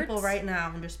 8 flirts, people right now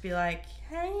and just be like,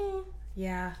 "Hey."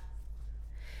 Yeah.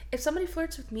 If somebody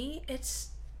flirts with me,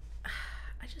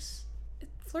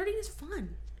 flirting is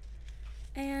fun,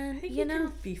 and I think you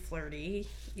can be flirty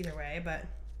either way, but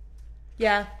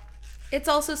yeah, it's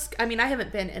also. I mean, I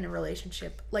haven't been in a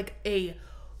relationship, like a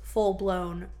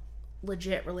full-blown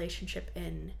legit relationship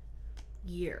in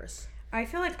years. I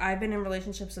feel like I've been in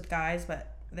relationships with guys,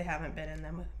 but they haven't been in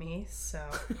them with me, so.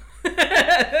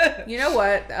 You know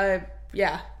what?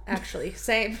 Yeah, actually,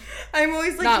 same. I'm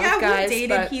always like, Not yeah, with guys, we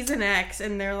dated, but- he's an ex,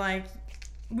 and they're like,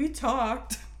 we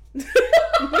talked.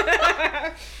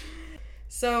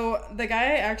 So, the guy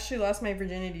I actually lost my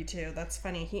virginity to, that's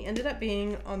funny, he ended up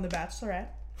being on The Bachelorette.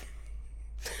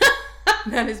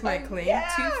 That is my claim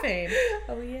to fame.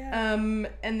 Oh, yeah.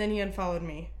 And then he unfollowed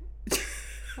me.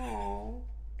 Aww.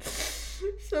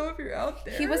 So if you're out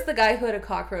there. He was the guy who had a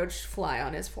cockroach fly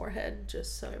on his forehead,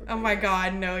 just so everybody Oh my knows.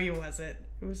 god, no, he wasn't.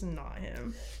 It was not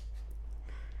him.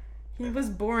 He was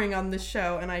boring on the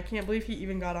show, and I can't believe he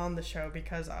even got on the show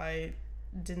because I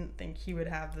didn't think he would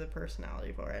have the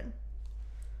personality for it.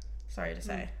 Sorry to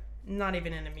say. Not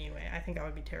even in a mean way. I think I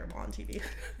would be terrible on TV.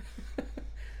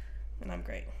 And I'm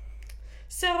great.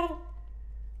 So,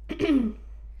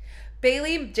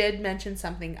 Bailey did mention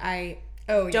something I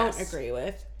don't agree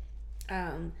with.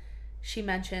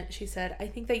 She said, I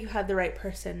think that you had the right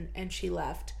person and she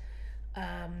left.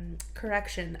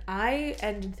 Correction, I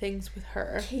ended things with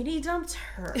her. Katie dumped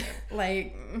her.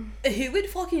 Like, Who would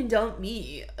fucking dump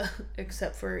me?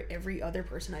 Except for every other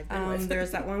person I've been with.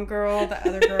 there's that one girl, that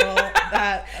other girl,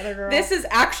 that other girl. This is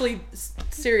actually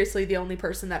seriously the only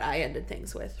person that I ended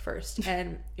things with first.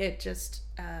 And it just,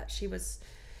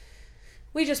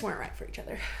 we just weren't right for each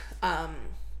other.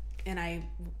 And I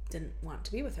didn't want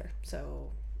to be with her. So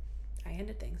I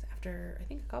ended things after, I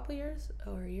think, a couple years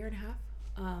or a year and a half.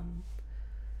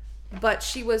 But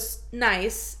she was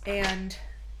nice and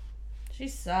She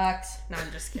sucks. No,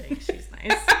 I'm just kidding. She's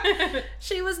nice.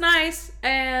 she was nice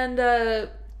and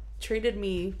treated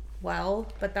me well,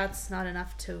 but that's not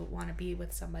enough to want to be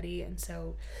with somebody. And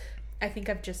so I think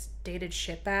I've just dated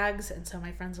shitbags, and so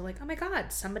my friends are like, oh my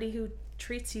god, somebody who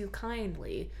treats you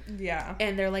kindly. Yeah.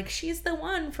 And they're like, she's the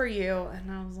one for you.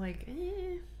 And I was like,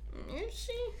 Is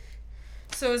she?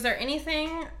 So is there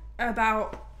anything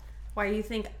about why you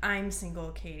think I'm single,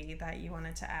 Katie, that you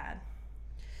wanted to add?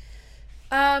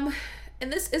 And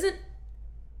this isn't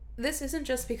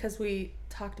just because we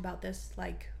talked about this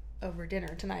like over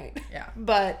dinner tonight. Yeah.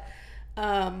 But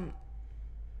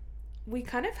we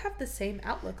kind of have the same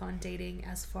outlook on dating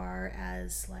as far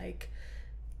as like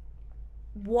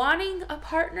wanting a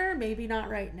partner, maybe not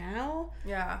right now,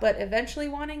 Yeah. but eventually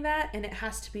wanting that, and it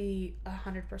has to be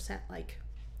 100% like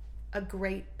a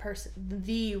great person,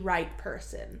 the right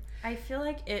person. I feel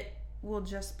like it will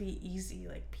just be easy.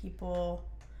 Like people,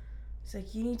 it's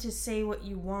like you need to say what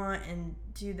you want and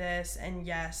do this. And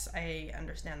yes, I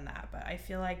understand that. But I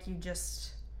feel like you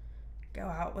just go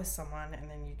out with someone and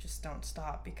then you just don't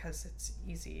stop because it's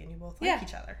easy and you both like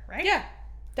each other, right? Yeah,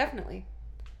 definitely.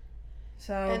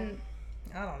 So, And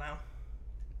I don't know.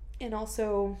 And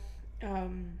also,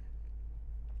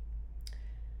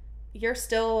 you're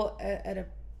still at a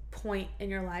point in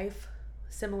your life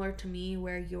similar to me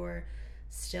where you're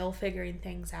still figuring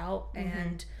things out. Mm-hmm.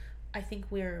 And I think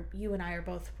you and I are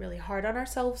both really hard on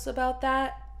ourselves about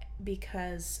that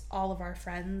because all of our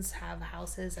friends have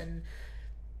houses and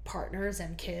partners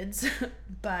and kids.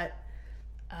 But,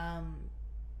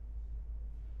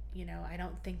 I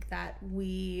don't think that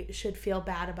we should feel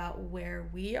bad about where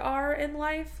we are in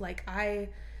life. Like, I'm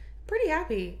pretty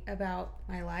happy about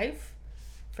my life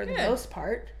for the most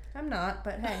part. I'm not,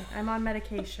 but hey, I'm on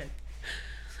medication.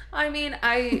 I mean,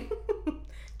 I'm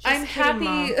kidding,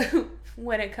 happy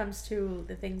when it comes to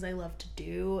the things I love to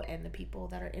do and the people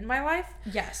that are in my life.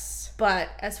 Yes. But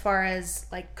as far as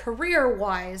like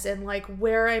career-wise and like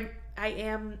where I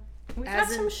am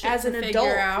as an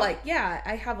adult, like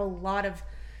I have a lot of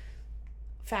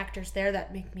factors there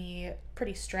that make me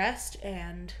pretty stressed,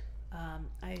 and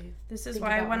This is think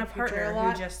why I about want my a future partner a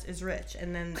lot. who just is rich,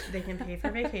 and then they can pay for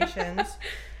vacations.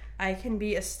 I can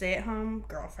be a stay-at-home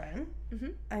girlfriend.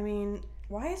 Mm-hmm. I mean,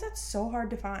 why is that so hard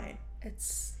to find?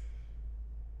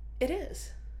 It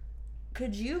is.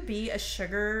 Could you be a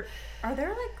sugar... Are there,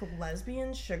 like,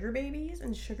 lesbian sugar babies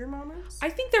and sugar mamas? I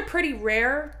think they're pretty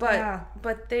rare, but Yeah.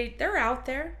 but they're out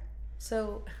there.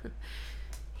 So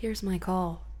here's my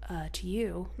call to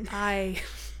you.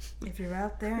 If you're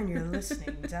out there and you're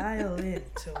listening, dial in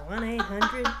to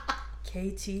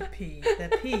 1-800-KTP.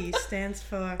 The P stands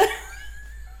for...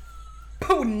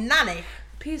 Punani.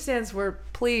 P stands for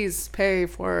please pay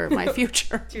for my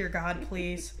future. Dear God,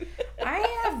 please. I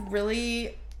have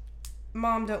really...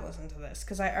 Mom, don't listen to this,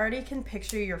 because I already can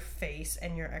picture your face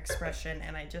and your expression,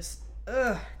 and I just...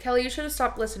 Ugh. Kelly, you should have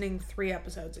stopped listening 3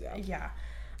 episodes ago. Yeah.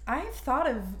 I've thought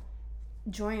of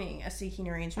joining a seeking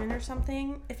arrangement or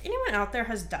something. If anyone out there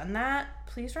has done that,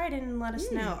 please write in and let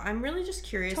us know. I'm really just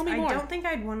curious. Tell me I more. don't think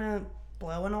I'd want to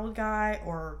blow an old guy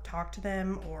or talk to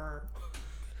them or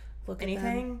Look at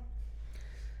anything. them.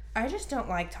 I just don't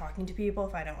like talking to people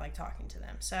if I don't like talking to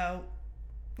them. So,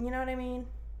 you know what I mean?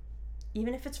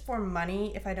 Even if it's for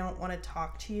money, if I don't want to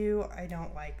talk to you, I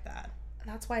don't like that.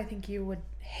 That's why I think you would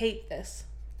hate this.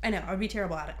 I know, I would be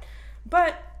terrible at it.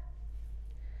 But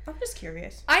I'm just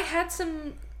curious. I had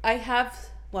some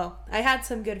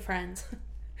good friends.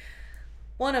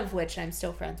 One of which I'm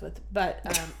still friends with, but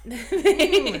What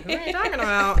are you talking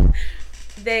about?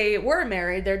 they were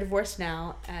married. They're divorced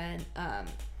now, and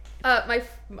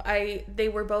they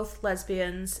were both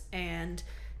lesbians, and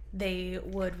they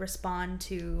would respond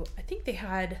to. I think they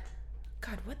had,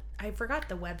 I forgot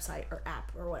the website or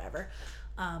app or whatever,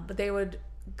 but they would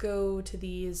go to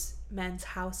these men's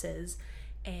houses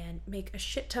and make a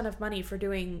shit ton of money for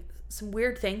doing some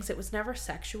weird things. It was never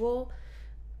sexual.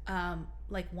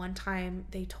 Like one time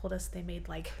they told us they made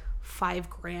like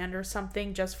 $5,000 or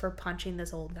something just for punching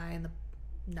this old guy in the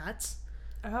nuts.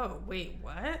 Oh, wait,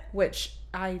 what? Which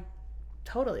I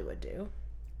totally would do.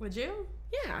 Would you?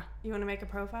 Yeah. You want to make a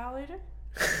profile later?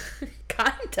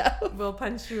 Kind of. We'll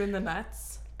punch you in the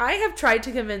nuts. I have tried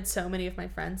to convince so many of my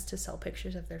friends to sell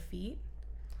pictures of their feet.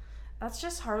 That's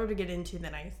just harder to get into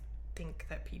than I think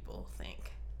that people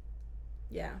think.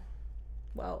 Yeah.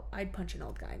 Well, I'd punch an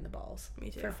old guy in the balls. Me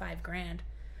too. For $5,000.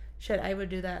 Shit, I would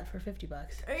do that for $50.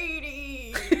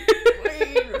 80.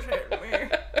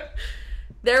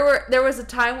 There was a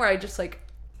time where I just like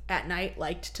at night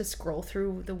liked to scroll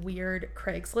through the weird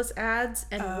Craigslist ads,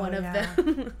 and one of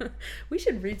them we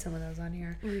should read some of those on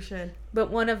here. We should.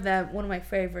 But one of my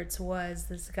favorites was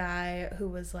this guy who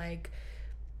was like,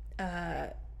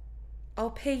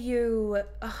 I'll pay you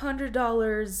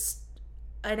 $100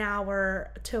 an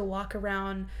hour to walk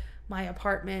around my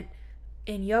apartment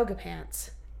in yoga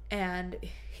pants. And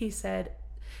he said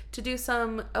to do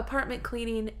some apartment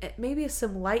cleaning, maybe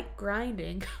some light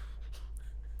grinding.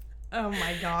 Oh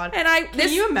my god. And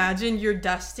Can you imagine you're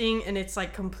dusting and it's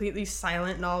like completely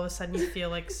silent and all of a sudden you feel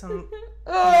like some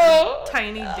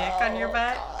tiny dick on your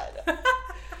butt?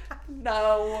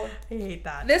 No. I hate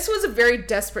that. This was a very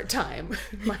desperate time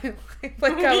in my life.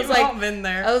 Like I was We've like, all been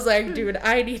there. I was like, dude,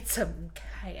 I need some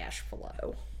cash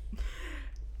flow.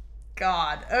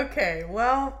 God. Okay.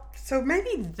 Well, so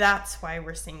maybe that's why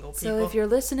we're single people. So if you're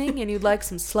listening and you'd like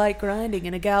some slight grinding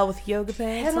and a gal with yoga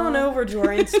pants, head on over to our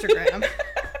Instagram.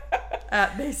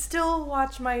 They still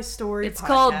watch my story. It's podcast.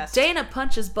 called Dana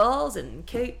Punches Balls and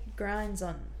Kate Grinds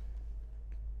on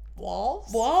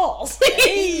Walls.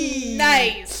 Hey.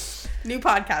 Nice. New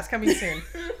podcast coming soon.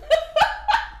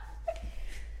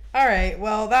 All right.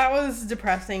 Well, that was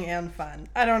depressing and fun.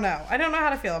 I don't know how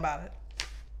to feel about it.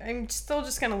 I'm still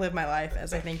just going to live my life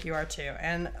as I think you are too.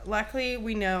 And luckily,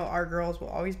 we know our girls will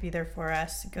always be there for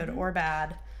us, good or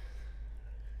bad.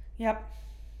 Yep.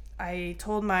 I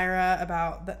told Myra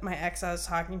about my ex I was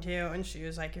talking to, and she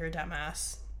was like, "You're a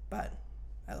dumbass, but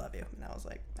I love you." And I was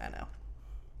like, I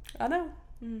know.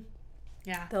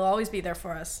 Yeah. They'll always be there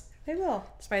for us, They will.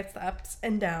 despite the ups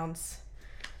and downs.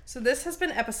 So this has been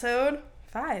episode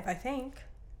 5, I think.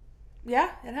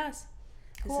 Yeah, it has.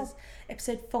 Cool. This is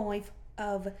episode 5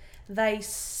 of They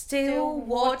Still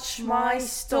Watch My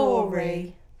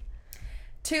Story.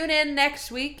 Tune in next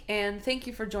week, and thank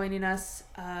you for joining us.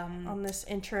 On this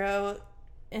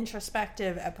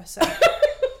introspective episode.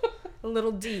 A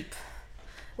little deep.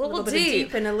 A little bit of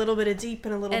deep and a little bit of deep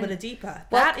and a little bit of deeper.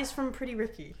 That is from Pretty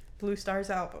Ricky, Blue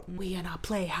Star's album. We in our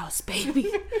playhouse,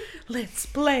 baby. Let's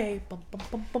play. Bum, bum,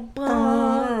 bum, bum,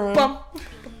 bum. Bum,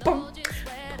 bum.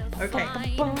 Okay.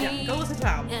 Yeah, go listen to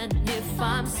that album. And if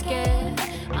I'm scared,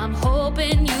 I'm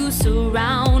hoping you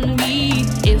surround me.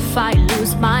 If I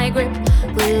lose my grip,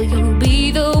 will you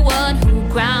be the one who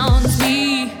grounds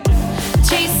me?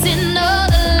 Chasing all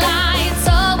the lights,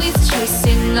 always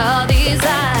chasing all these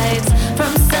lights.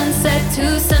 From sunset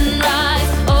to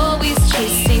sunrise, always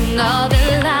chasing all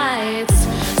the lights.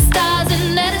 Stars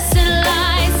and Edison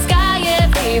lights, sky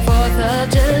every 4th of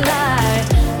July.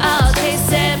 I'll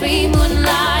chase every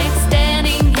moonlight,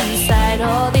 standing inside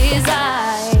all these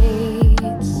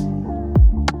lights.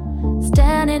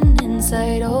 Standing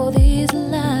inside all these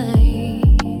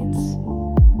lights.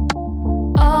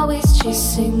 Always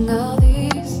chasing all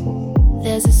these.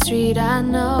 There's a street I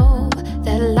know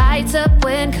that lights up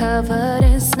when covered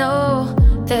in snow.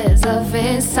 There's love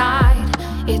inside,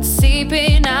 it's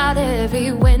seeping out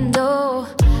every window.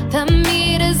 The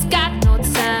meter's got no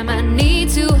time, I need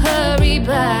to hurry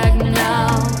back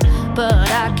now. But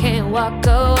I can't walk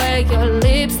away, your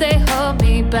lips, they hold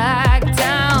me back